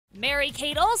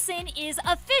Mary-Kate Olsen is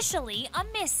officially a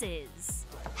Mrs.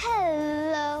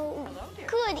 Hello. Hello, dear.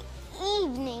 Good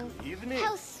evening. Evening.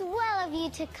 How swell of you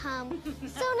to come.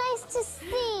 So nice to see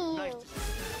you. Nice to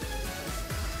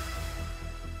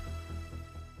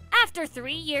After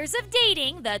 3 years of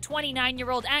dating, the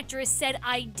 29-year-old actress said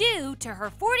 "I do" to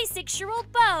her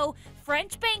 46-year-old beau,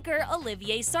 French banker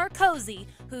Olivier Sarkozy,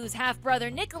 whose half-brother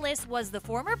Nicolas was the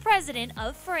former president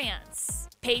of France.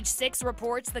 Page 6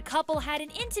 reports the couple had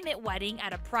an intimate wedding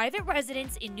at a private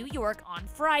residence in New York on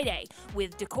Friday,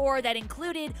 with decor that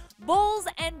included bowls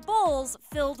and bowls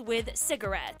filled with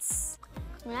cigarettes.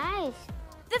 Nice.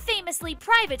 The famously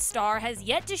private star has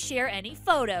yet to share any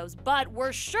photos, but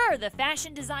we're sure the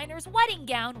fashion designer's wedding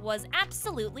gown was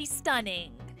absolutely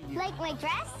stunning. Like my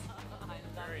dress?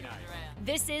 Very nice.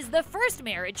 This is the first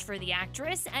marriage for the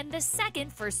actress and the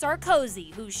second for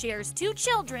Sarkozy, who shares 2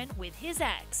 children with his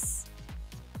ex.